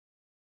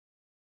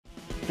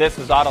This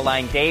is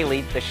Autoline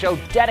Daily, the show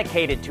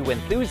dedicated to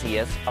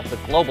enthusiasts of the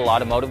global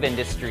automotive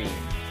industry.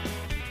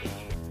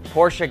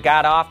 Porsche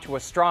got off to a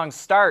strong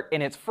start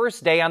in its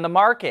first day on the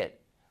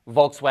market.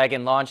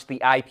 Volkswagen launched the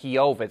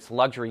IPO of its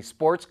luxury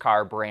sports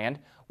car brand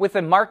with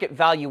a market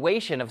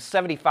valuation of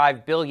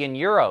 75 billion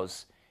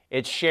euros.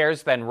 Its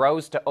shares then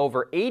rose to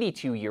over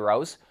 82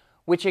 euros,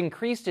 which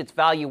increased its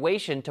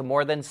valuation to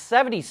more than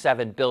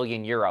 77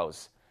 billion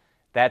euros.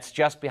 That's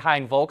just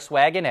behind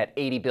Volkswagen at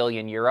 80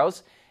 billion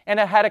euros and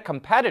ahead of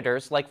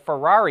competitors like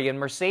Ferrari and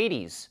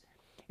Mercedes.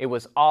 It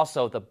was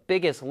also the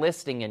biggest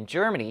listing in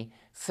Germany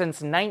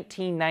since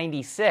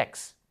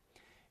 1996.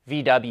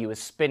 VW is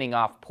spinning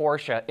off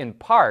Porsche in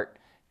part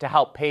to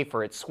help pay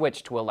for its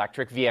switch to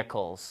electric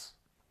vehicles.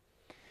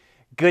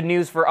 Good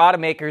news for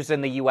automakers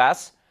in the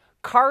U.S.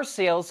 Car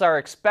sales are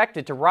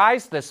expected to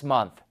rise this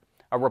month.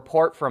 A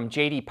report from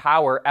J.D.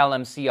 Power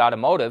LMC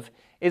Automotive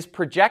is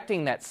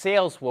projecting that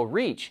sales will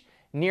reach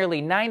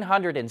nearly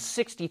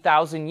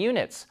 960,000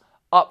 units,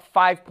 up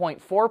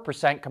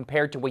 5.4%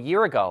 compared to a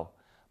year ago.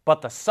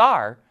 But the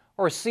SAAR,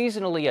 or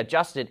seasonally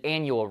adjusted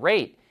annual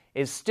rate,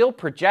 is still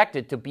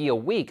projected to be a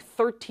weak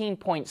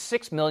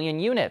 13.6 million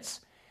units.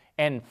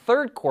 And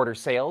third quarter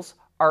sales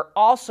are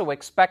also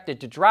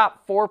expected to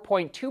drop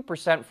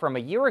 4.2% from a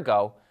year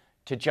ago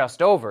to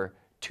just over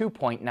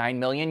 2.9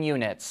 million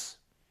units.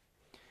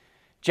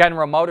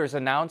 General Motors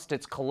announced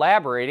it's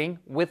collaborating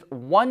with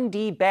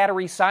 1D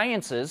Battery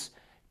Sciences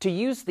to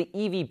use the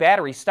EV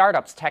battery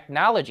startup's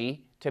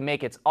technology to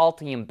make its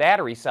Ultium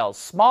battery cells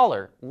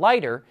smaller,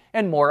 lighter,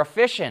 and more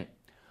efficient.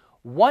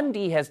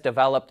 1D has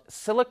developed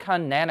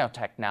silicon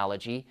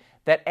nanotechnology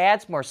that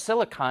adds more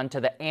silicon to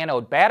the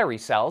anode battery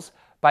cells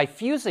by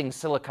fusing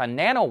silicon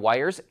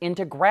nanowires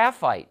into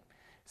graphite.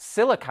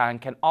 Silicon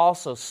can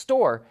also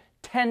store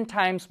 10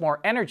 times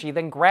more energy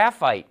than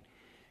graphite.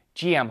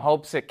 GM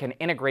hopes it can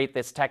integrate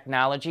this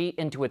technology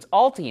into its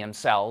Ultium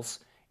cells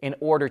in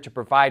order to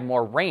provide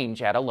more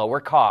range at a lower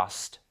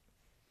cost.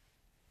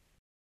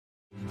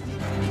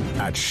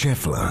 At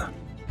Schaeffler,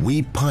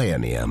 we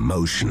pioneer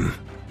motion.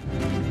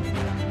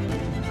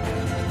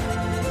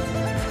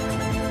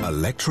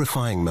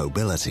 Electrifying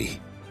mobility,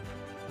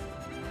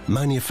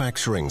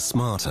 manufacturing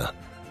smarter,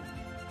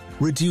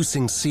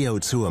 reducing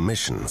CO2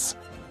 emissions,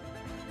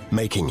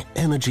 making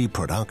energy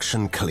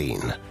production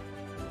clean.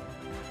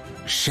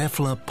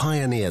 Schaeffler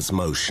pioneers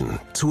motion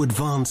to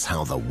advance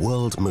how the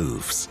world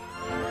moves.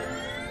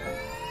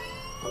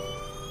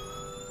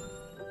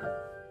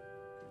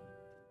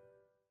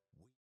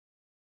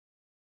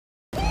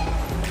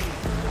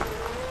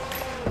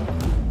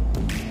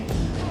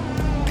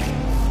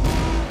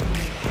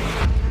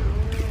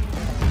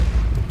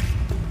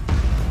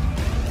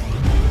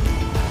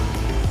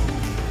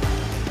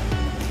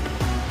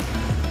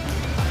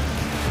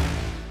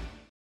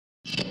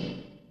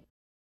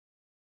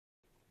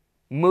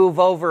 Move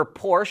over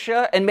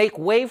Porsche and make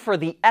way for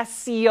the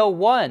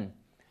SC01.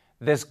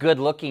 This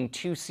good-looking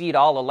two-seat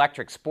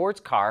all-electric sports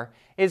car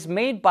is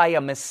made by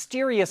a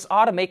mysterious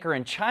automaker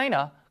in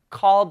China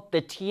called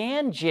the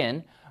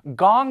Tianjin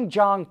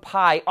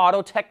Gongzhongpai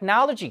Auto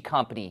Technology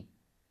Company.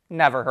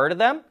 Never heard of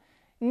them?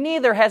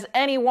 Neither has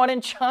anyone in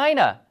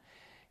China.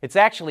 It's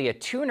actually a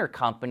tuner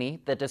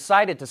company that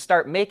decided to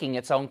start making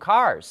its own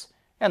cars,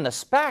 and the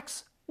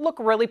specs look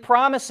really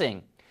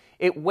promising.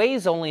 It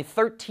weighs only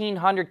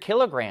 1,300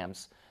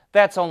 kilograms.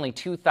 That's only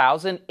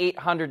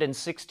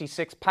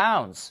 2,866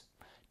 pounds.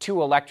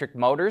 Two electric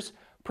motors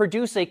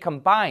produce a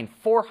combined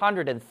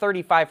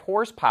 435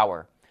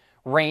 horsepower.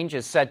 Range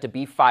is said to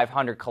be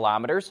 500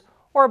 kilometers,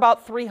 or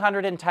about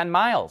 310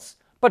 miles.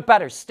 But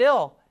better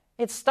still,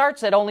 it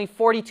starts at only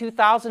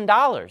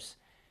 $42,000.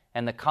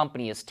 And the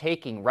company is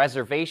taking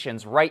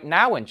reservations right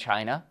now in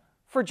China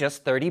for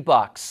just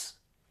 $30.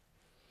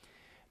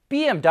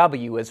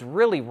 BMW is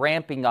really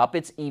ramping up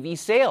its EV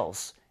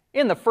sales.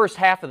 In the first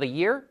half of the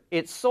year,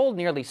 it sold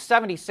nearly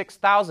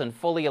 76,000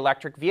 fully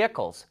electric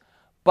vehicles.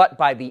 But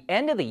by the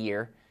end of the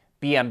year,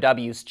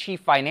 BMW's chief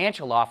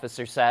financial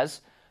officer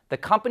says the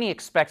company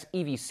expects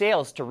EV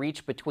sales to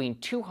reach between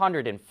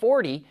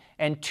 240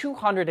 and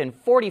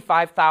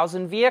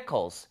 245,000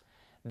 vehicles.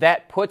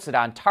 That puts it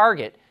on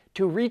target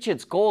to reach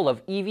its goal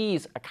of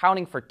EVs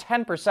accounting for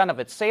 10% of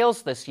its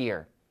sales this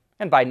year.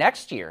 And by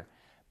next year,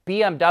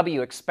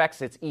 BMW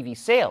expects its EV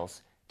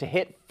sales to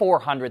hit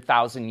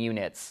 400,000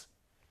 units.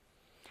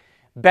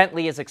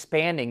 Bentley is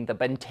expanding the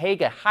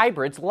Bentayga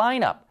Hybrids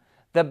lineup.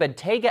 The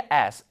Bentayga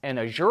S and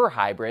Azure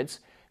Hybrids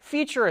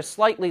feature a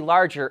slightly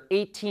larger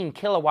 18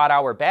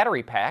 kilowatt-hour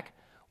battery pack,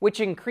 which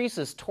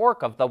increases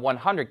torque of the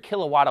 100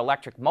 kilowatt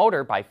electric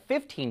motor by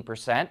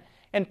 15%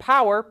 and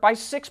power by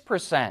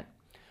 6%.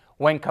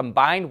 When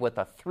combined with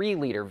a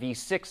 3-liter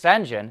V6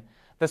 engine,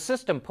 the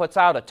system puts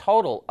out a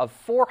total of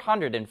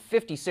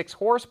 456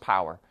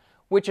 horsepower,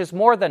 which is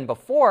more than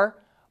before,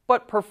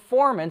 but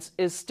performance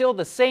is still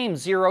the same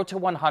 0 to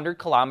 100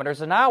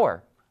 kilometers an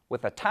hour,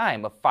 with a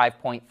time of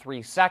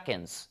 5.3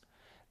 seconds.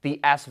 The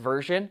S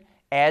version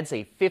adds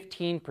a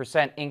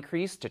 15%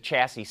 increase to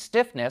chassis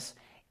stiffness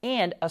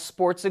and a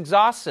sports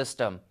exhaust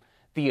system.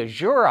 The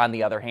Azure, on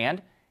the other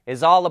hand,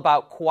 is all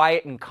about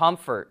quiet and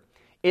comfort.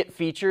 It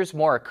features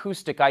more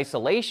acoustic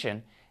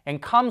isolation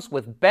and comes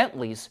with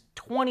Bentley's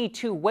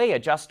 22-way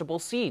adjustable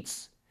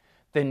seats.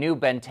 The new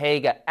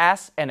Bentayga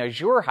S and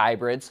Azure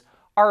hybrids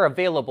are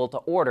available to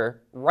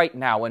order right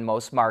now in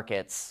most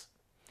markets.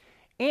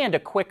 And a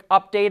quick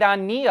update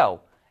on NIO.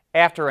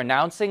 After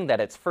announcing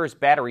that its first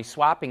battery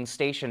swapping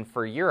station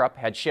for Europe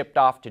had shipped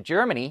off to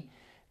Germany,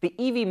 the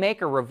EV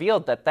maker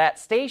revealed that that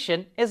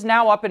station is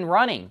now up and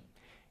running.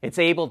 It's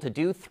able to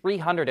do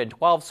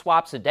 312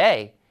 swaps a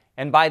day,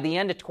 and by the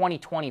end of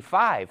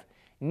 2025,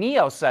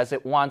 NIO says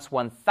it wants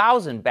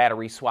 1,000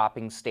 battery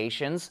swapping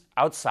stations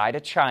outside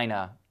of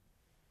China.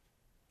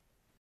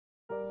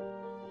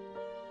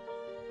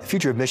 The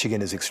future of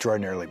Michigan is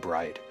extraordinarily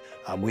bright.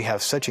 We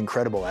have such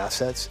incredible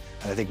assets,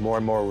 and I think more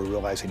and more we're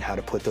realizing how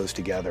to put those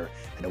together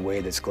in a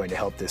way that's going to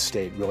help this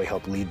state really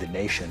help lead the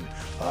nation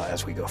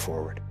as we go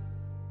forward.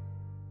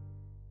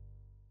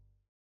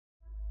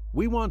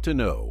 We want to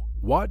know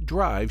what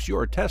drives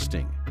your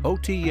testing.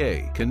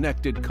 OTA,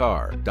 connected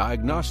car,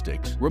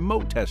 diagnostics,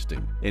 remote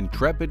testing.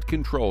 Intrepid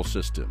Control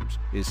Systems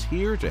is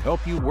here to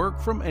help you work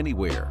from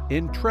anywhere.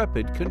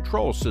 Intrepid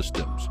Control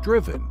Systems,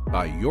 driven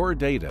by your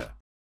data.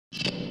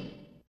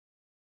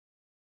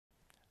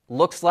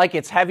 Looks like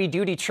it's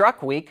heavy-duty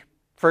truck week.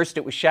 First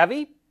it was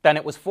Chevy, then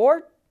it was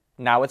Ford,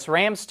 now it's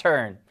Ram's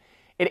turn.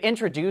 It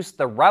introduced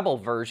the Rebel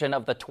version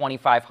of the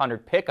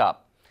 2500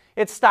 pickup.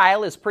 Its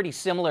style is pretty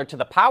similar to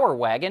the Power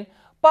Wagon,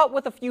 but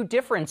with a few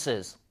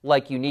differences,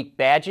 like unique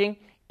badging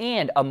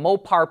and a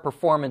Mopar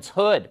Performance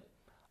hood.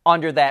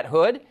 Under that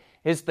hood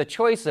is the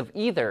choice of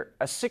either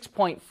a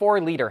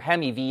 6.4-liter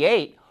Hemi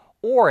V8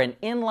 or an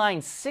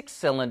inline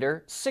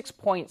 6-cylinder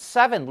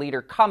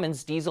 6.7-liter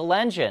Cummins diesel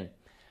engine.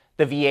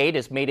 The V8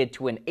 is mated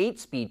to an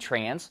 8-speed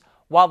trans,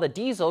 while the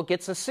diesel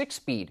gets a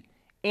 6-speed,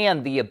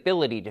 and the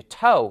ability to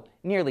tow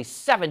nearly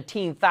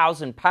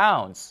 17,000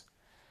 pounds.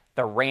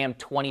 The Ram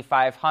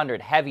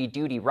 2500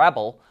 heavy-duty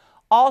Rebel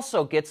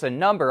also gets a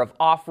number of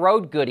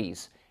off-road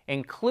goodies,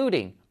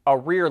 including a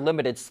rear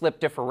limited slip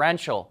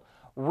differential,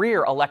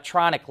 rear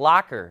electronic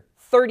locker,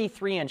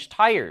 33-inch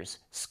tires,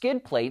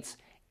 skid plates,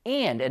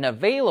 and an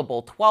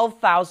available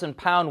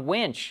 12,000-pound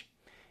winch.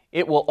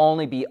 It will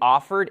only be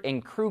offered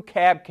in crew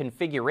cab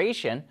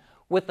configuration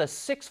with a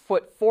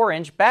 6-foot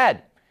 4-inch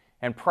bed,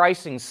 and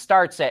pricing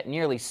starts at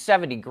nearly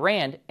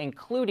 $70,000,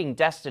 including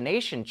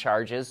destination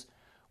charges,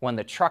 when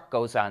the truck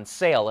goes on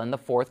sale in the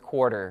fourth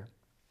quarter.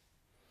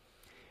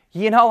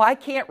 You know, I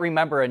can't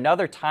remember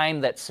another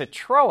time that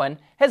Citroën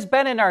has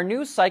been in our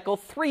news cycle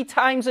 3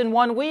 times in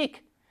 1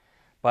 week.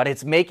 But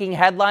it's making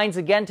headlines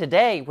again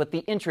today with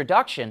the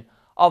introduction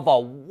of a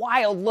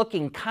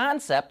wild-looking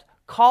concept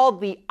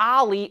called the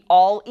Olli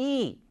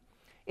All-E.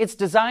 It's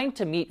designed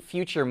to meet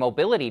future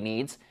mobility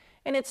needs,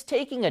 and it's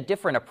taking a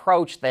different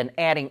approach than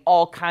adding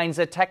all kinds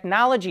of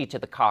technology to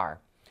the car.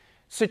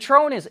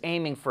 Citroën is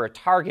aiming for a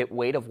target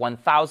weight of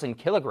 1,000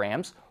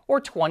 kilograms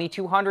or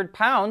 2,200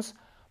 pounds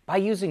by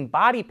using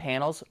body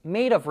panels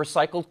made of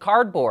recycled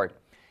cardboard.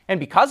 And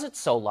because it's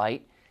so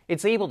light,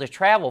 it's able to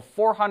travel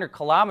 400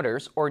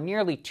 kilometers or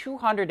nearly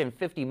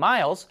 250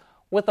 miles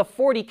with a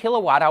 40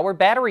 kilowatt-hour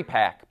battery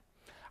pack.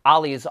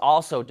 Olli is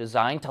also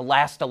designed to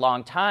last a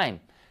long time,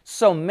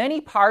 so many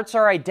parts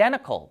are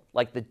identical,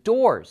 like the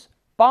doors,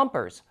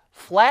 bumpers,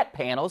 flat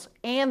panels,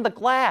 and the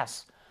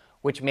glass,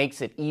 which makes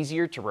it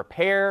easier to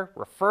repair,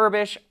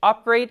 refurbish,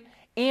 upgrade,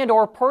 and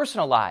or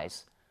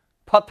personalize.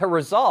 But the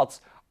results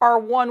are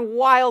one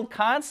wild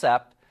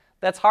concept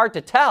that's hard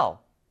to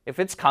tell if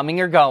it's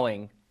coming or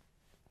going.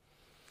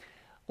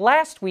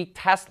 Last week,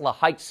 Tesla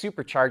hiked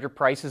supercharger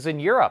prices in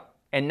Europe,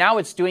 and now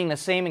it's doing the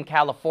same in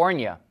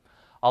California.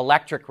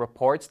 Electric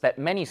reports that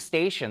many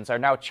stations are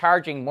now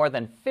charging more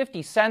than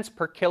 50 cents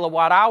per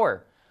kilowatt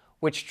hour,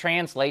 which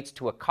translates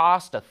to a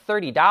cost of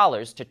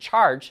 $30 to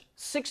charge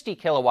 60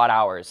 kilowatt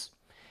hours.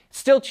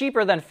 Still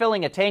cheaper than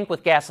filling a tank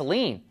with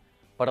gasoline,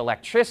 but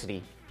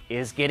electricity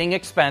is getting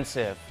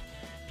expensive.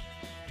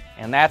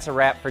 And that's a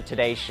wrap for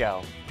today's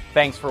show.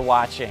 Thanks for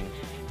watching.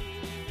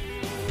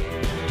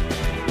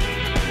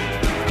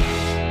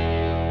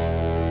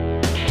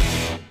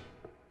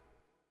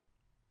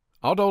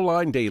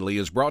 AutoLine Daily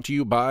is brought to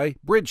you by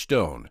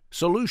Bridgestone,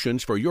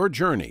 solutions for your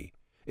journey.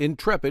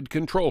 Intrepid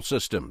Control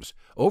Systems,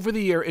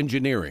 over-the-air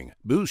engineering,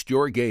 boost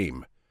your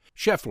game.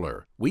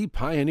 Scheffler, we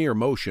pioneer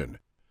motion.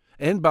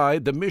 And by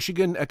the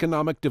Michigan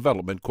Economic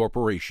Development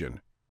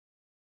Corporation.